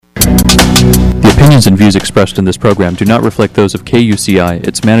opinions and views expressed in this program do not reflect those of KUCI,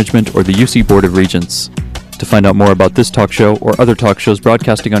 its management, or the UC Board of Regents. To find out more about this talk show or other talk shows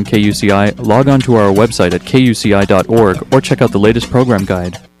broadcasting on KUCI, log on to our website at kuci.org or check out the latest program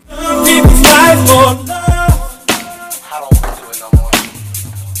guide. Some people fight for love. I don't want to do it no more.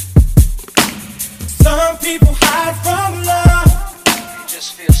 Some people hide from love. It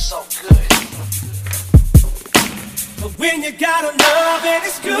just feels so good. But when you gotta love and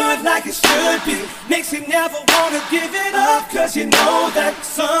it's good like it should be, makes you never wanna give it up, cause you know that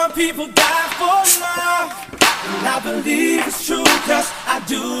some people die for love. And I believe it's true, cause I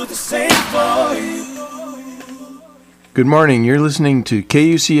do the same for you. Good morning. You're listening to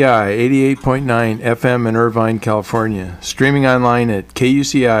KUCI 88.9 FM in Irvine, California, streaming online at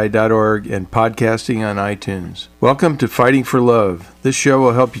kuci.org and podcasting on iTunes. Welcome to Fighting for Love. This show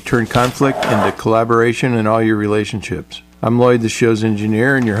will help you turn conflict into collaboration in all your relationships. I'm Lloyd, the show's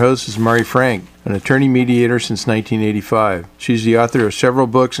engineer, and your host is Mari Frank, an attorney mediator since 1985. She's the author of several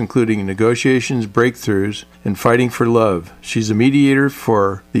books, including Negotiations, Breakthroughs, and Fighting for Love. She's a mediator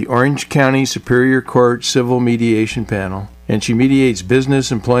for the Orange County Superior Court Civil Mediation Panel, and she mediates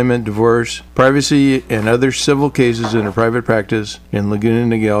business, employment, divorce, privacy, and other civil cases in her private practice in Laguna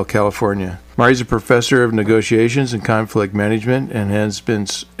Niguel, California. Mari's a professor of negotiations and conflict management and has been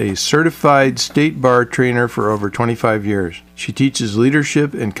a certified state bar trainer for over 25 years. She teaches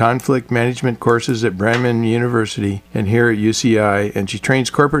leadership and conflict management courses at Brandman University and here at UCI, and she trains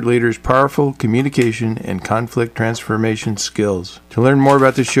corporate leaders powerful communication and conflict transformation skills. To learn more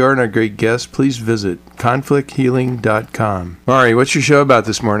about the show and our great guests, please visit conflicthealing.com. Mari, what's your show about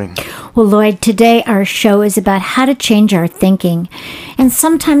this morning? Well, Lloyd, today our show is about how to change our thinking. And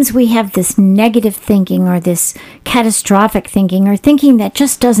sometimes we have this negative thinking or this catastrophic thinking or thinking that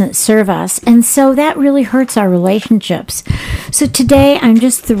just doesn't serve us. And so that really hurts our relationships. So today I'm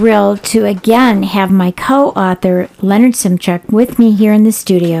just thrilled to again have my co-author Leonard Simchuk with me here in the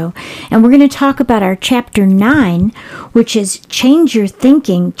studio. And we're going to talk about our chapter 9, which is Change Your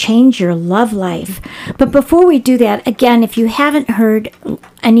Thinking, Change Your Love Life. But before we do that, again, if you haven't heard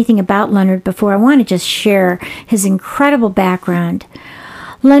anything about Leonard before, I want to just share his incredible background.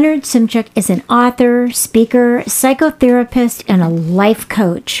 Leonard Simchuk is an author, speaker, psychotherapist, and a life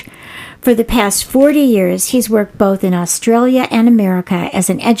coach. For the past 40 years, he's worked both in Australia and America as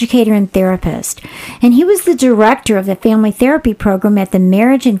an educator and therapist. And he was the director of the family therapy program at the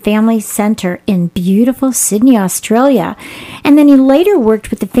Marriage and Family Center in beautiful Sydney, Australia. And then he later worked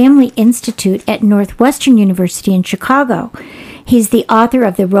with the Family Institute at Northwestern University in Chicago. He's the author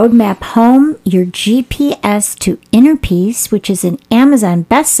of the Roadmap Home, Your GPS to Inner Peace, which is an Amazon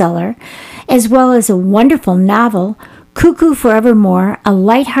bestseller, as well as a wonderful novel, Cuckoo Forevermore, a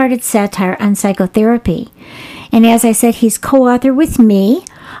lighthearted satire on psychotherapy. And as I said, he's co-author with me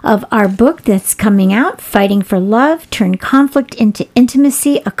of our book that's coming out, Fighting for Love, Turn Conflict into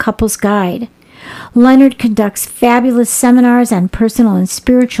Intimacy, A Couple's Guide. Leonard conducts fabulous seminars on personal and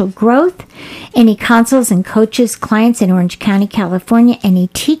spiritual growth, and he counsels and coaches clients in Orange County, California, and he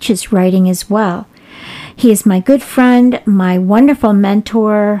teaches writing as well. He is my good friend, my wonderful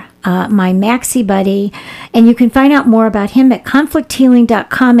mentor, my maxi buddy, and you can find out more about him at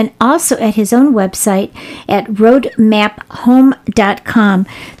conflicthealing.com and also at his own website at roadmaphome.com.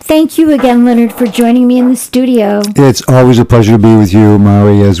 Thank you again, Leonard, for joining me in the studio. It's always a pleasure to be with you,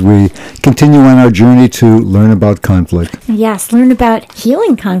 Mari, as we continue on our journey to learn about conflict. Yes, learn about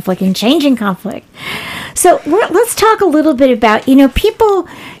healing conflict and changing conflict. So let's talk a little bit about, people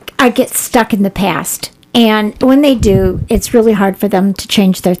get stuck in the past. And when they do, it's really hard for them to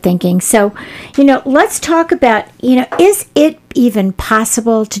change their thinking. So, let's talk about, is it even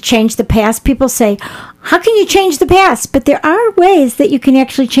possible to change the past? People say, how can you change the past? But there are ways that you can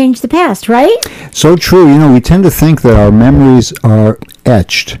actually change the past, right? So true. We tend to think that our memories are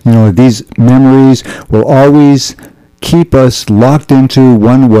etched. These memories will always keep us locked into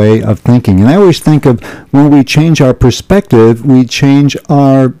one way of thinking. And I always think of when we change our perspective, we change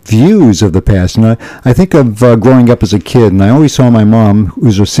our views of the past. And I think of growing up as a kid, and I always saw my mom,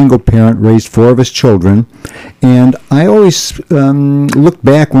 who's a single parent, raised 4 of us children. And I always looked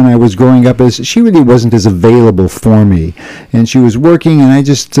back when I was growing up as she really wasn't as available for me. And she was working, and I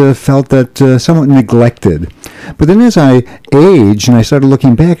just felt that somewhat neglected. But then as I age, and I started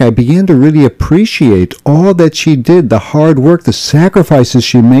looking back, I began to really appreciate all that she did, the hard work, the sacrifices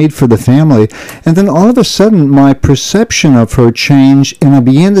she made for the family. And then all of a sudden, my perception of her changed, and I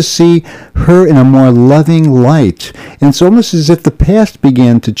began to see her in a more loving light. And it's almost as if the past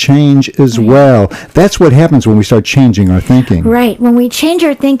began to change as well. That's what happens when we start changing our thinking. Right. When we change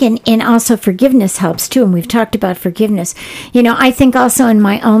our thinking, and also forgiveness helps too. And we've talked about forgiveness. I think also in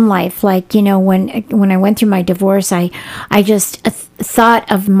my own life, like, when I went through my divorce, I just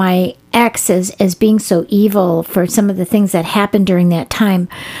thought of my ex as being so evil for some of the things that happened during that time.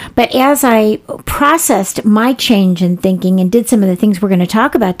 But as I processed my change in thinking and did some of the things we're going to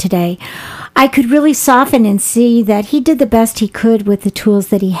talk about today, I could really soften and see that he did the best he could with the tools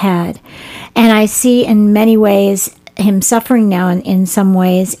that he had. And I see in many ways him suffering now in some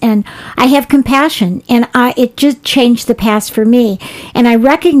ways, and I have compassion, and it just changed the past for me. And I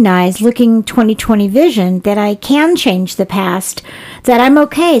recognize, looking 20/20 vision, that I can change the past, that I'm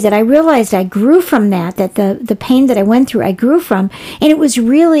okay, that I realized I grew from that the pain that I went through, I grew from, and it was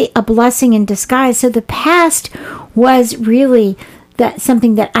really a blessing in disguise. So the past was really that's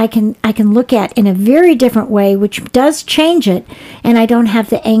something that I can look at in a very different way, which does change it, and I don't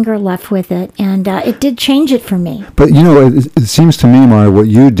have the anger left with it, and it did change it for me. But it seems to me, Mara, what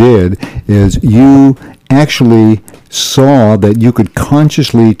you did is you actually saw that you could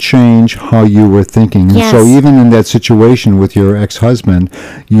consciously change how you were thinking. And yes. So even in that situation with your ex-husband,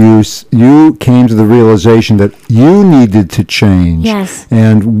 you came to the realization that you needed to change. Yes.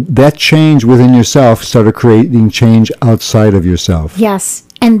 And that change within yourself started creating change outside of yourself. Yes.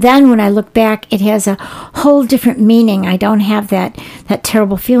 And then when I look back, it has a whole different meaning. I don't have that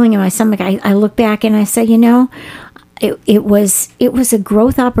terrible feeling in my stomach. I look back and I say, it was a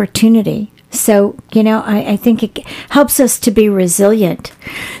growth opportunity. So, I think it helps us to be resilient.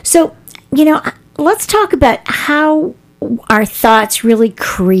 So, let's talk about how our thoughts really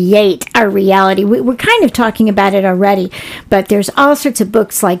create our reality. We're kind of talking about it already, but there's all sorts of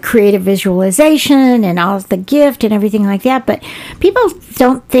books like Creative Visualization and all the Gift and everything like that. But people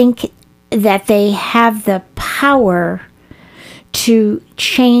don't think that they have the power to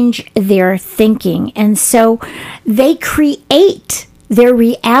change their thinking. And so they create their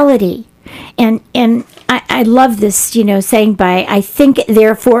reality. And I love this, saying by, I think,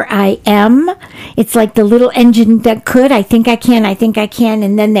 therefore I am. It's like the little engine that could, I think I can,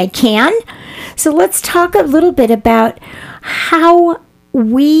 and then they can. So let's talk a little bit about how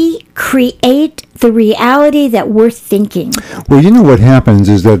we create the reality that we're thinking. Well, what happens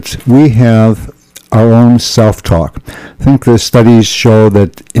is that we have our own self-talk. I think the studies show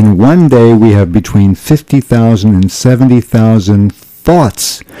that in one day we have between 50,000 and 70,000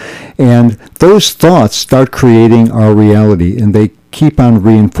 thoughts, and those thoughts start creating our reality, and they keep on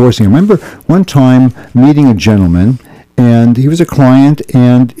reinforcing. I remember one time meeting a gentleman, and he was a client,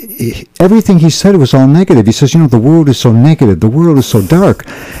 and everything he said was all negative. He says, the world is so negative, the world is so dark.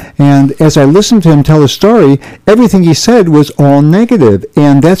 And as I listened to him tell a story, everything he said was all negative,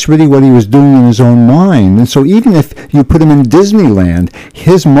 and that's really what he was doing in his own mind. And so even if you put him in Disneyland,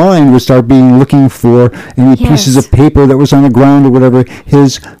 his mind would start looking for any pieces of paper that was on the ground or whatever.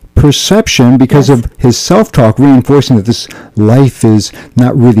 His perception, because of his self-talk, reinforcing that this life is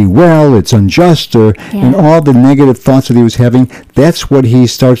not really well, it's unjust, and all the negative thoughts that he was having, that's what he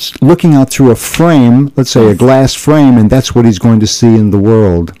starts looking out through a frame, let's say a glass frame, and that's what he's going to see in the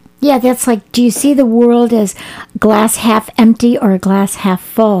world. Yeah, that's like, do you see the world as glass half empty or a glass half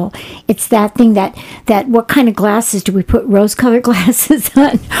full? It's that thing that what kind of glasses do we put? Rose-colored glasses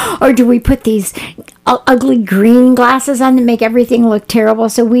on? Or do we put these ugly green glasses on that make everything look terrible?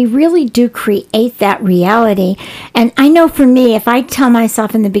 So we really do create that reality. And I know for me, if I tell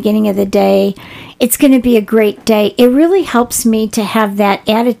myself in the beginning of the day, it's going to be a great day, it really helps me to have that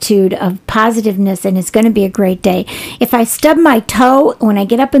attitude of positiveness, and it's going to be a great day. If I stub my toe when I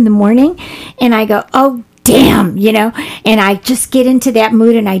get up in the morning and I go, oh, damn, and I just get into that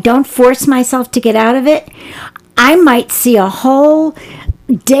mood and I don't force myself to get out of it, I might see a whole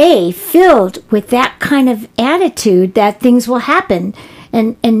day filled with that kind of attitude that things will happen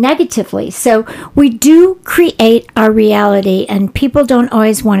and negatively. So we do create our reality, and people don't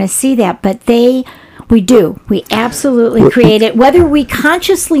always want to see that, but we do. We absolutely create it, whether we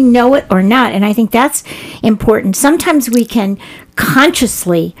consciously know it or not. And I think that's important. Sometimes we can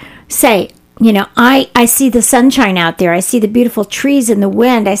consciously say, I see the sunshine out there. I see the beautiful trees and the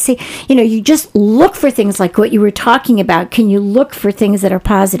wind. I see, you just look for things like what you were talking about. Can you look for things that are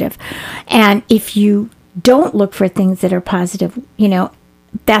positive? And if you don't look for things that are positive,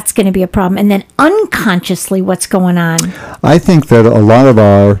 that's going to be a problem. And then unconsciously, what's going on? I think that a lot of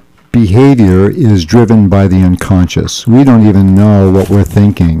our behavior is driven by the unconscious. We don't even know what we're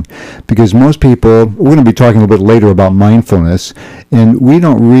thinking, because most people, we're going to be talking a little bit later about mindfulness, and we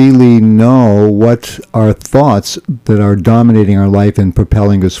don't really know what our thoughts that are dominating our life and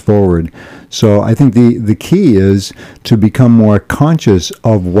propelling us forward. So I think the key is to become more conscious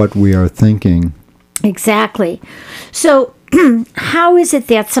of what we are thinking. Exactly. So how is it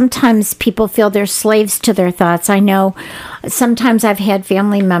that sometimes people feel they're slaves to their thoughts? I know sometimes I've had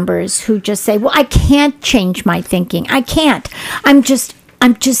family members who just say, well, I can't change my thinking. I can't. I'm just,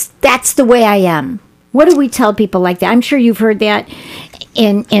 that's the way I am. What do we tell people like that? I'm sure you've heard that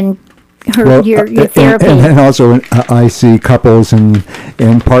in your therapy. And also I see couples and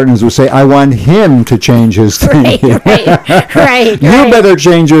partners will say, I want him to change his thinking. Right. You better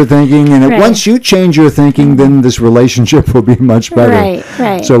change your thinking, and once you change your thinking, then this relationship will be much better.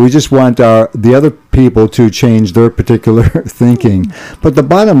 Right. So we just want the other people to change their particular thinking. But the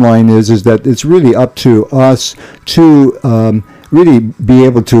bottom line is that it's really up to us to really be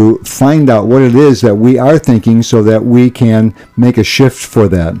able to find out what it is that we are thinking so that we can make a shift for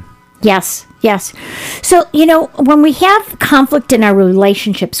that. Yes. So, when we have conflict in our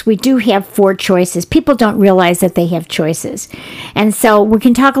relationships, we do have 4 choices. People don't realize that they have choices. And so we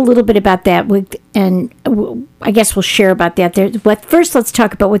can talk a little bit about that, and I guess we'll share about that. But first, let's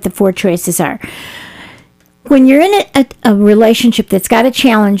talk about what the 4 choices are. When you're in a relationship that's got a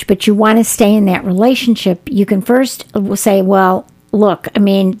challenge, but you want to stay in that relationship, you can first say, well, look, I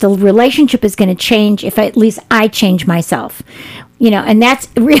mean, the relationship is going to change if at least I change myself. And that's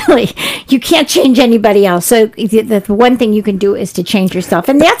really, you can't change anybody else. So the one thing you can do is to change yourself.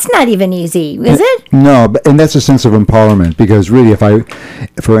 And that's not even easy, is it? No, and that's a sense of empowerment, because really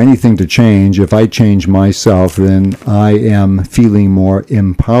for anything to change, if I change myself, then I am feeling more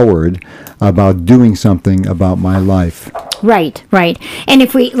empowered about doing something about my life. Right. And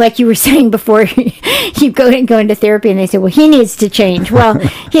if we, like you were saying before, you go into therapy and they say, well, he needs to change. Well,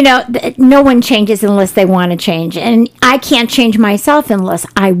 no one changes unless they want to change. And I can't change myself unless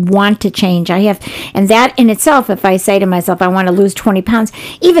I want to change. And that in itself, if I say to myself, I want to lose 20 pounds,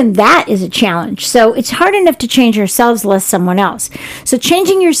 even that is a challenge. So it's hard enough to change ourselves, less someone else. So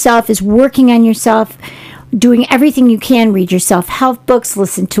changing yourself is working on yourself, doing everything you can, read your self-help books,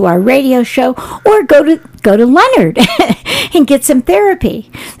 listen to our radio show, or go to Leonard and get some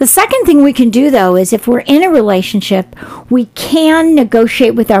therapy. The second thing we can do, though, is if we're in a relationship, we can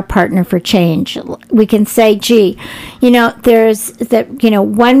negotiate with our partner for change. We can say, gee, there's that,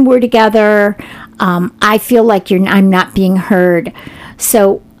 when we're together, I feel like I'm not being heard.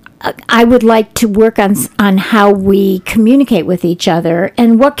 So I would like to work on how we communicate with each other,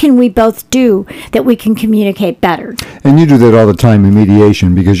 and what can we both do that we can communicate better. And you do that all the time in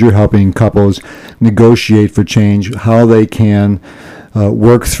mediation, because you're helping couples negotiate for change, how they can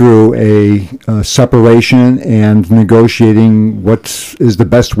work through a separation, and negotiating what is the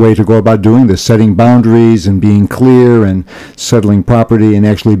best way to go about doing this, setting boundaries and being clear and settling property and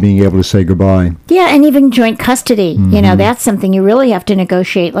actually being able to say goodbye. Yeah, and even joint custody. Mm-hmm. That's something you really have to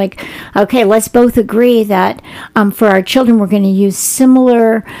negotiate. Like, okay, let's both agree that for our children, we're going to use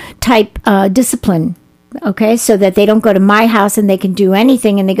similar type discipline. Okay, so that they don't go to my house and they can do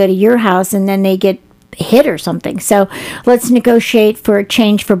anything, and they go to your house and then they get hit or something. So let's negotiate for a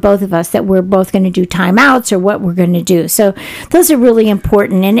change for both of us, that we're both going to do timeouts or what we're going to do. So those are really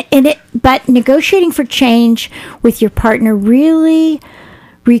important. But negotiating for change with your partner really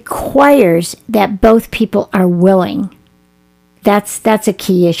requires that both people are willing. That's a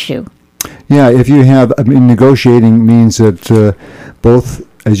key issue. Yeah, if you have, negotiating means that both,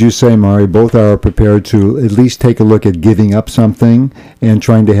 as you say, Mari, both are prepared to at least take a look at giving up something and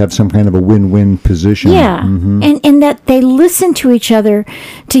trying to have some kind of a win-win position. Yeah, and that they listen to each other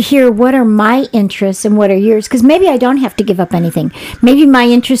to hear what are my interests and what are yours. Because maybe I don't have to give up anything. Maybe my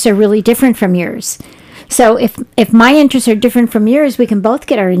interests are really different from yours. So if my interests are different from yours, we can both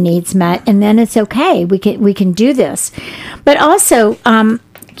get our needs met, and then it's okay. We can do this. But also,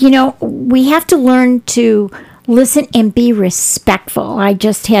 we have to learn to listen and be respectful. I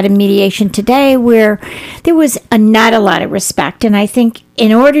just had a mediation today where there was not a lot of respect. And I think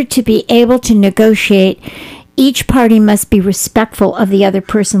in order to be able to negotiate, each party must be respectful of the other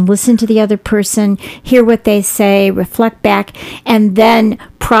person, listen to the other person, hear what they say, reflect back, and then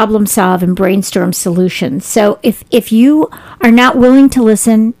problem solve and brainstorm solutions. So if you are not willing to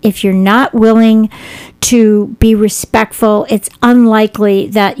listen, if you're not willing to be respectful, it's unlikely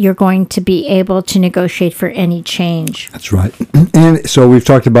that you're going to be able to negotiate for any change. That's right. And so we've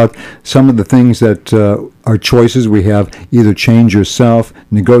talked about some of the things that are choices. We have either change yourself,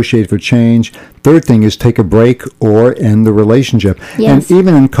 negotiate for change. Third thing is take a break or end the relationship. Yes. And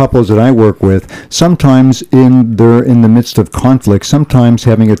even in couples that I work with, sometimes they're in the midst of conflict, sometimes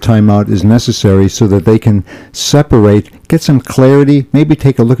having a timeout is necessary so that they can separate, get some clarity, maybe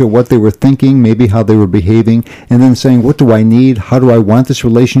take a look at what they were thinking, maybe how they were behaving, and then saying, what do I need? How do I want this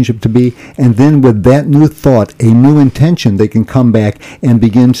relationship to be? And then with that new thought, a new intention, they can come back and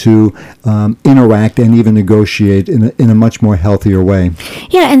begin to interact and even negotiate in a much more healthier way.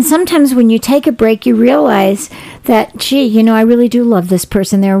 Yeah, and sometimes when you take a break, you realize that, gee, I really do love this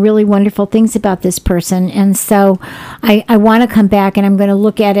person. There are really wonderful things about this person. And so I want to come back and I'm going to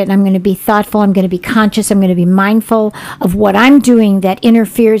look at it and I'm going to be thoughtful. I'm going to be conscious. I'm going to be mindful of what I'm doing that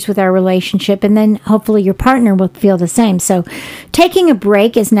interferes with our relationship. And then hopefully your partner will feel the same. So taking a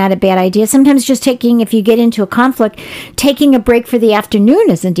break is not a bad idea. Sometimes just if you get into a conflict, taking a break for the afternoon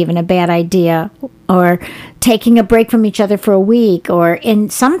isn't even a bad idea. Or taking a break from each other for a week.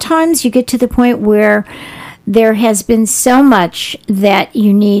 And sometimes you get to the point where there has been so much that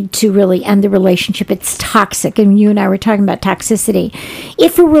you need to really end the relationship. It's toxic. And you and I were talking about toxicity.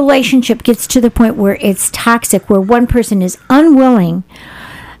 If a relationship gets to the point where it's toxic, where one person is unwilling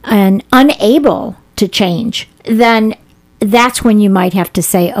and unable to change, then that's when you might have to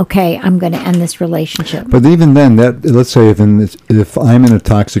say, okay, I'm going to end this relationship. But even then, let's say if I'm in a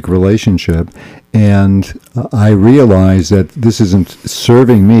toxic relationship and I realize that this isn't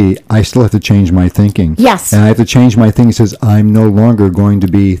serving me, I still have to change my thinking. Yes. And I have to change my thinking. It says I'm no longer going to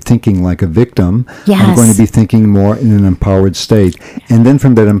be thinking like a victim. Yes. I'm going to be thinking more in an empowered state. And then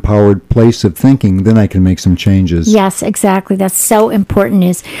from that empowered place of thinking, then I can make some changes. Yes, exactly. That's so important,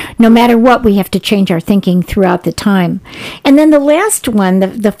 is no matter what, we have to change our thinking throughout the time. And then the last one,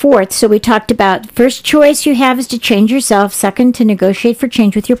 the fourth, so we talked about first choice you have is to change yourself. Second, to negotiate for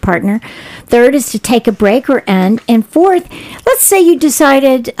change with your partner. Third is to take a break or end. And fourth, let's say you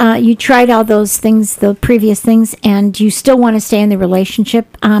decided you tried all those things, the previous things, and you still want to stay in the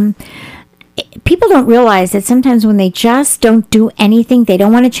relationship. People don't realize that sometimes when they just don't do anything, they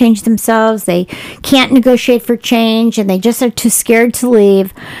don't want to change themselves, they can't negotiate for change, and they just are too scared to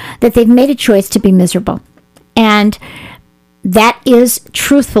leave, that they've made a choice to be miserable. And that is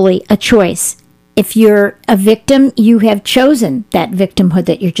truthfully a choice. If you're a victim, you have chosen that victimhood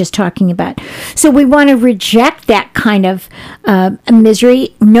that you're just talking about. So we want to reject that kind of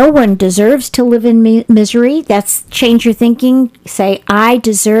misery. No one deserves to live in misery. That's change your thinking. Say, I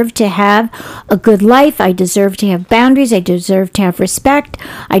deserve to have a good life. I deserve to have boundaries. I deserve to have respect.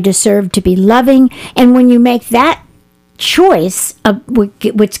 I deserve to be loving. And when you make that choice,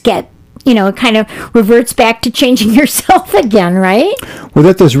 it kind of reverts back to changing yourself again, right? Well,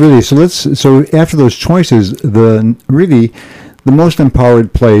 that does really. So after those choices, the most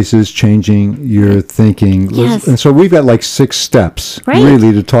empowered place is changing your thinking. Yes. And so we've got like 6 steps, right,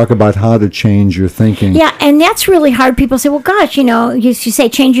 really, to talk about how to change your thinking. Yeah, and that's really hard. People say, well, gosh, you say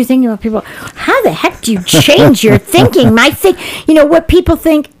change your thinking. People, how the heck do you change your thinking? What people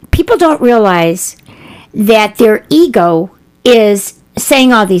think, people don't realize that their ego is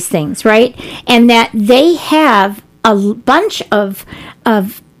saying all these things, right? And that they have a bunch of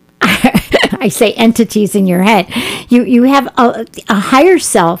I say entities in your head. You have a higher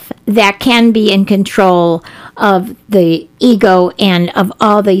self that can be in control of the ego and of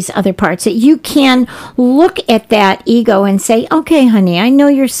all these other parts, that you can look at that ego and say, okay, honey, I know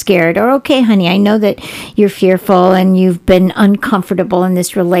you're scared, or okay, honey, I know that you're fearful and you've been uncomfortable in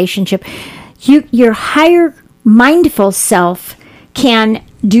this relationship. Your higher mindful self can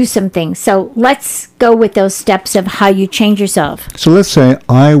do some things. So let's go with those steps of how you change yourself. So let's say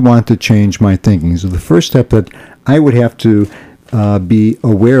I want to change my thinking. So the first step that I would have to be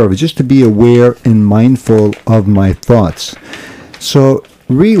aware of is just to be aware and mindful of my thoughts. So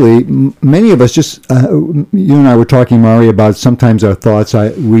really, many of us you and I were talking, Mari, about sometimes our thoughts,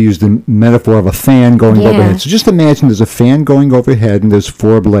 we use the metaphor of a fan going overhead. So just imagine there's a fan going overhead and there's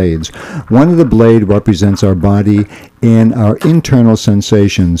 4 blades. One of the blade represents our body and our internal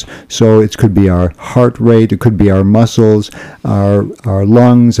sensations. So it could be our heart rate, it could be our muscles, our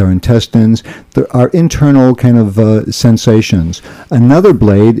lungs, our intestines, our internal kind of sensations. Another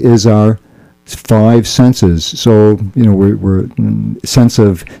blade is our 5 senses. So, we're sense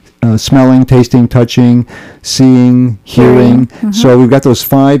of smelling, tasting, touching, seeing, hearing. So we've got those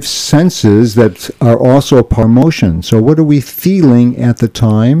 5 senses that are also a part of emotion. So what are we feeling at the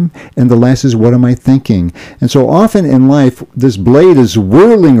time? And the last is, what am I thinking? And so often in life, this blade is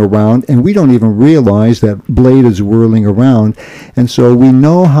whirling around, and we don't even realize that blade is whirling around. And so we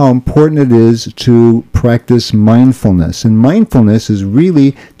know how important it is to practice mindfulness. And mindfulness is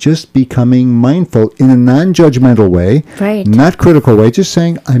really just becoming mindful in a non-judgmental way, Right. not critical way, just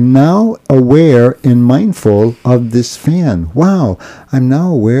saying, I'm now aware and mindful of this fan. Wow, I'm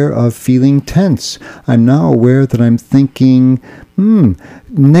now aware of feeling tense. I'm now aware that I'm thinking,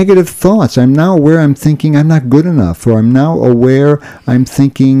 negative thoughts. I'm now aware I'm thinking I'm not good enough, or I'm now aware I'm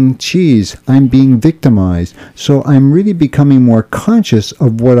thinking, geez, I'm being victimized. So I'm really becoming more conscious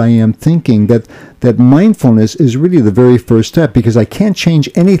of what I am thinking. That mindfulness is really the very first step, because I can't change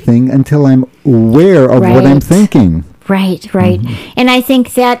anything until I'm aware of what I'm Right. thinking. Right. And I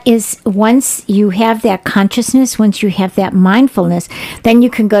think that is, once you have that consciousness, once you have that mindfulness, then you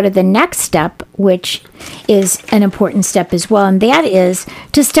can go to the next step, which is an important step as well. And that is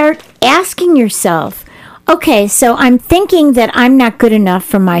to start asking yourself, okay, so I'm thinking that I'm not good enough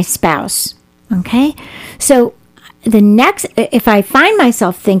for my spouse. Okay. So the next, if I find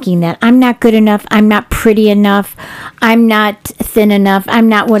myself thinking that I'm not good enough, I'm not pretty enough, I'm not thin enough, I'm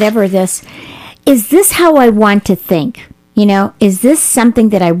not whatever this, is this how I want to think? Is this something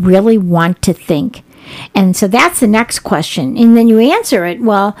that I really want to think? And so that's the next question. And then you answer it,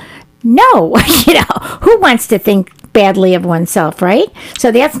 well, no, who wants to think badly of oneself, right?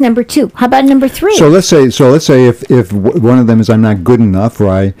 So that's number 2. How about number 3? So let's say if one of them is I'm not good enough,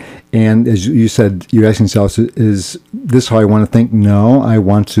 right? And as you said, you're asking yourself, is this how I want to think? No, I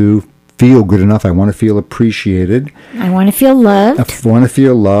want to feel good enough. I want to feel appreciated. I want to feel loved. I want to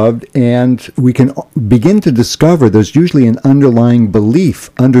feel loved. And we can begin to discover there's usually an underlying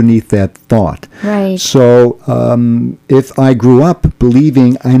belief underneath that thought. Right. So if I grew up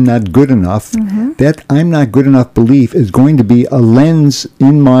believing I'm not good enough, that I'm not good enough belief is going to be a lens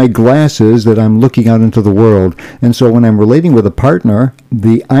in my glasses that I'm looking out into the world. And so when I'm relating with a partner,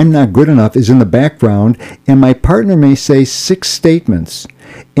 the I'm not good enough is in the background, and my partner may say 6 statements,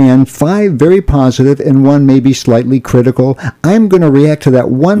 and 5 very positive and 1 maybe slightly critical. I'm going to react to that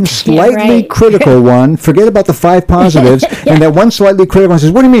one slightly right. critical one, forget about the 5 positives, and that one slightly critical one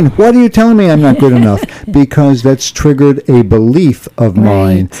says, what do you mean? What are you telling me I'm not good enough? Because that's triggered a belief of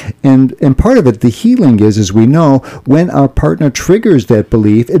mine. And part of it, the healing is, as we know, when our partner triggers that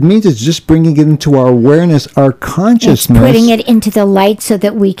belief, it means it's just bringing it into our awareness, our consciousness. It's putting it into the light so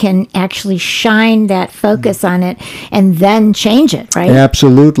that we can actually shine that focus on it and then change it, right?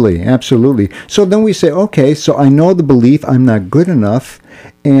 Absolutely. So then we say, okay, so I know the belief I'm not good enough.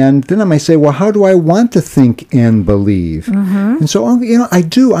 And then I might say, well, how do I want to think and believe? And so,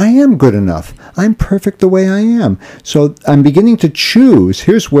 I am good enough. I'm perfect the way I am. So I'm beginning to choose.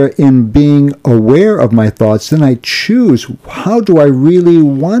 Here's where, in being aware of my thoughts, then I choose, how do I really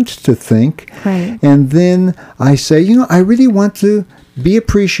want to think? Right. And then I say, I really want to be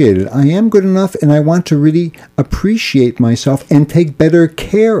appreciated. I am good enough, and I want to really appreciate myself and take better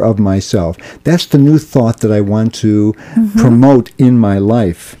care of myself. That's the new thought that I want to promote in my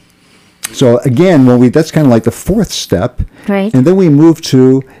life. So again, that's kind of like the 4th step. Right. And then we move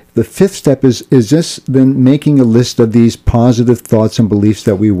to the 5th step is just then making a list of these positive thoughts and beliefs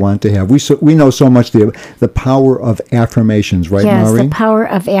that we want to have. We know so much the power of affirmations, right, yes, Maureen? the power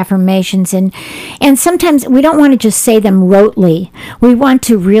of affirmations. And sometimes we don't want to just say them rotely. We want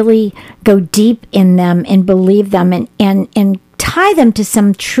to really go deep in them and believe them and tie them to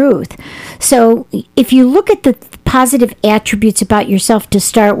some truth. So if you look at the positive attributes about yourself to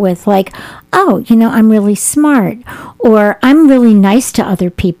start with, like, oh, I'm really smart, or I'm really nice to other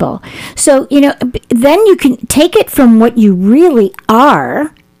people. So, then you can take it from what you really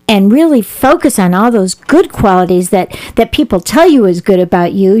are and really focus on all those good qualities that people tell you is good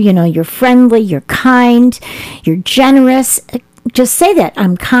about you. You're friendly, you're kind, you're generous. Just say that.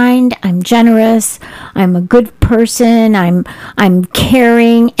 I'm kind, I'm generous, I'm a good person, I'm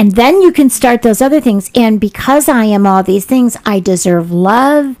caring, and then you can start those other things. And because I am all these things, I deserve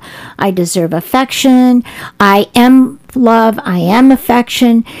love, I deserve affection, I am love, I am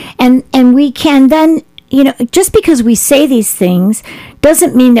affection, and we can then, just because we say these things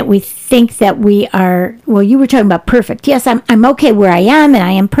doesn't mean that we think that we are, well, you were talking about perfect. Yes, I'm okay where I am, and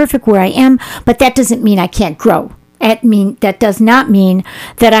I am perfect where I am, but that doesn't mean I can't grow. That does not mean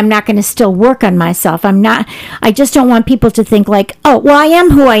that I'm not going to still work on myself. I just don't want people to think like, oh, well, I am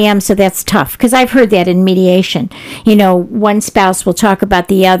who I am, so that's tough. Because I've heard that in mediation. One spouse will talk about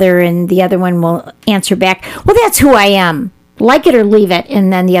the other, and the other one will answer back, well, that's who I am. like it or leave it,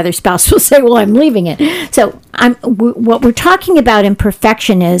 and then the other spouse will say, well, I'm leaving it. So what we're talking about in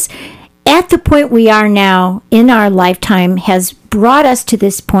perfection is at the point we are now in our lifetime has brought us to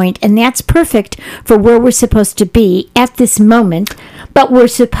this point, and that's perfect for where we're supposed to be at this moment. But we're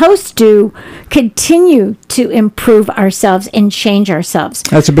supposed to continue to improve ourselves and change ourselves.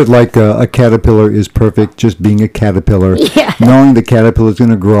 That's a bit like a caterpillar is perfect just being a caterpillar. Yeah. Knowing the caterpillar is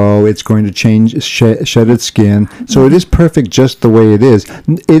going to grow, it's going to change, shed its skin. So it is perfect just the way it is.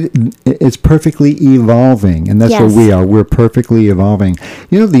 It's perfectly evolving, and that's Yes. what we are. We're perfectly evolving.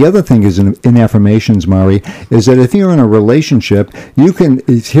 You know, the other thing is in affirmations, Mari, is that if you're in a relationship, you can,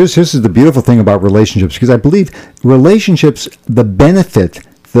 here's the beautiful thing about relationships, because I believe relationships, the benefit,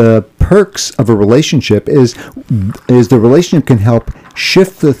 the perks of a relationship is the relationship can help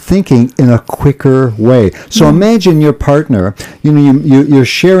shift the thinking in a quicker way. So imagine your partner, you're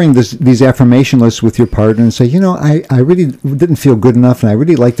sharing these affirmation lists with your partner and say, I really didn't feel good enough, and I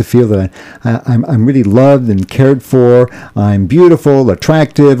really like to feel that I'm really loved and cared for, I'm beautiful,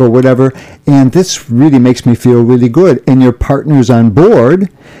 attractive, or whatever, and this really makes me feel really good. And your partner's on board,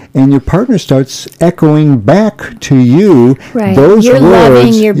 and your partner starts echoing back to you those You're words.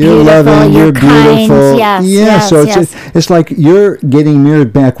 Loving, you're beautiful, you're kind. Yes, so yes. it's like you're getting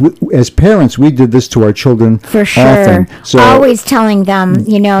mirrored back. As parents, we did this to our children for sure. often. So always telling them,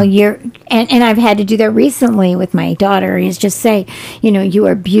 you're, and I've had to do that recently with my daughter, is just say, you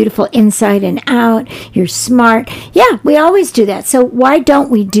are beautiful inside and out, you're smart. Yeah, we always do that. So why don't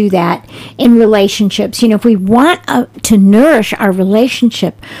we do that in relationships? If we want to nourish our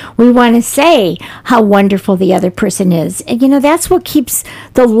relationship, we want to say how wonderful the other person is. And, that's what keeps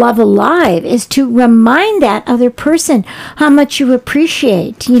the love alive, is to remind that other person how much you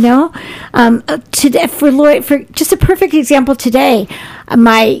appreciate, today, for just a perfect example today,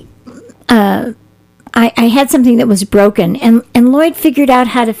 I had something that was broken, and Lloyd figured out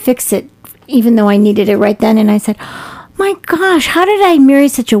how to fix it, even though I needed it right then. And I said, my gosh, how did I marry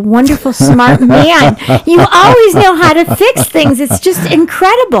such a wonderful, smart man? You always know how to fix things. It's just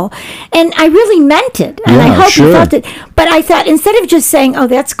incredible. And I really meant it. And I hope you felt it. But I thought, instead of just saying, oh,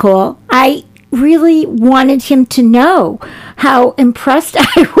 that's cool, I really wanted him to know how impressed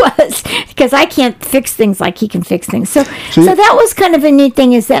I was, because I can't fix things like he can fix things. So that was kind of a neat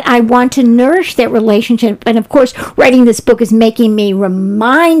thing, is that I want to nourish that relationship. And of course, writing this book is making me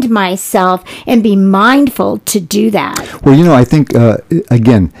remind myself and be mindful to do that. Well, I think,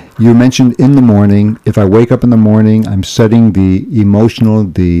 again, you mentioned in the morning, if I wake up in the morning, I'm setting the emotional,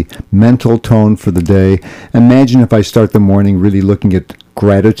 the mental tone for the day. Imagine if I start the morning really looking at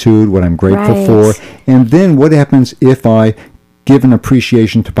gratitude, what I'm grateful for, and then what happens if I give an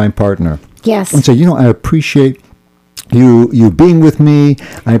appreciation to my partner? Yes. And say, I appreciate you being with me.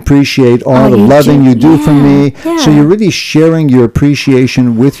 I appreciate all the loving you do for me. Yeah. So you're really sharing your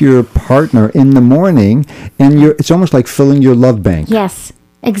appreciation with your partner in the morning, and it's almost like filling your love bank. Yes,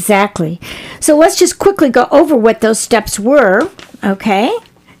 exactly. So let's just quickly go over what those steps were, okay?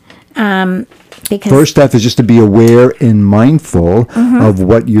 Because first step is just to be aware and mindful of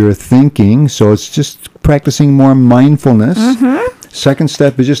what you're thinking. So it's just practicing more mindfulness. Second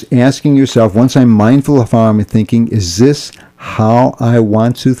step is just asking yourself, once I'm mindful of how I'm thinking, is this how I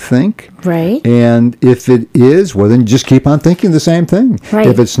want to think? Right. And if it is, well, then just keep on thinking the same thing. Right.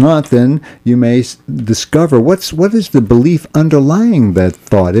 If it's not, then you may discover what is the belief underlying that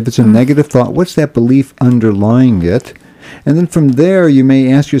thought. If it's a negative thought, what's that belief underlying it? And then from there, you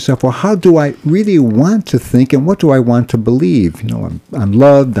may ask yourself, well, how do I really want to think, and what do I want to believe? I'm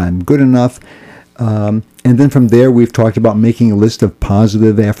loved, I'm good enough. And then from there, we've talked about making a list of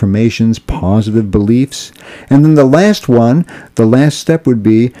positive affirmations, positive beliefs. And then the last step would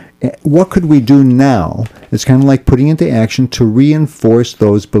be, what could we do now? It's kind of like putting into action to reinforce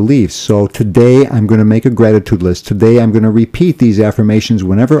those beliefs. So today, I'm going to make a gratitude list. Today, I'm going to repeat these affirmations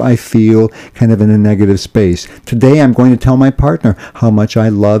whenever I feel kind of in a negative space. Today, I'm going to tell my partner how much I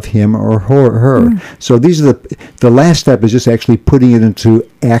love him or her. So these are the last step is just actually putting it into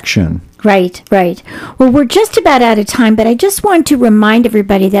action. Right. Well, we're just about out of time, but I just want to remind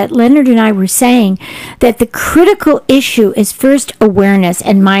everybody that Leonard and I were saying that the critical issue is first awareness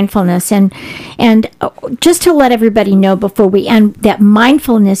and mindfulness. And just to let everybody know before we end, that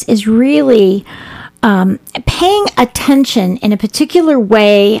mindfulness is really paying attention in a particular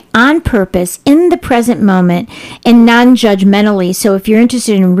way on purpose in the present moment and non-judgmentally. So if you're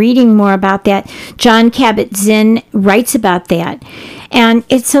interested in reading more about that, Jon Kabat-Zinn writes about that. And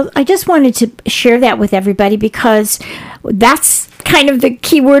I just wanted to share that with everybody because that's kind of the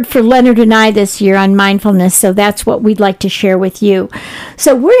key word for Leonard and I this year on mindfulness. So that's what we'd like to share with you.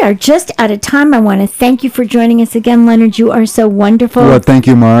 So we are just out of time. I want to thank you for joining us again, Leonard. You are so wonderful. Well, thank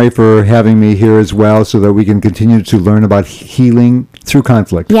you, Mari, for having me here as well so that we can continue to learn about healing through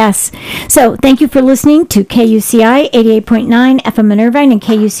conflict. Yes. So thank you for listening to KUCI 88.9 FM in Irvine and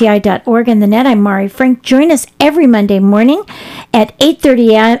KUCI.org and the net. I'm Mari Frank. Join us every Monday morning at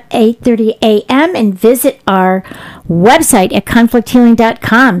 8:30 a.m. and visit our website at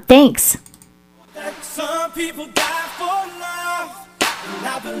conflicthealing.com. Thanks. Some people die for love, and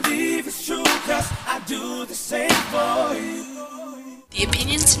I believe it's true, 'cause I do the same for you. The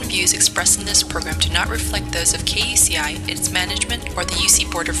opinions and views expressed in this program do not reflect those of KUCI, its management, or the UC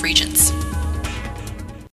Board of Regents.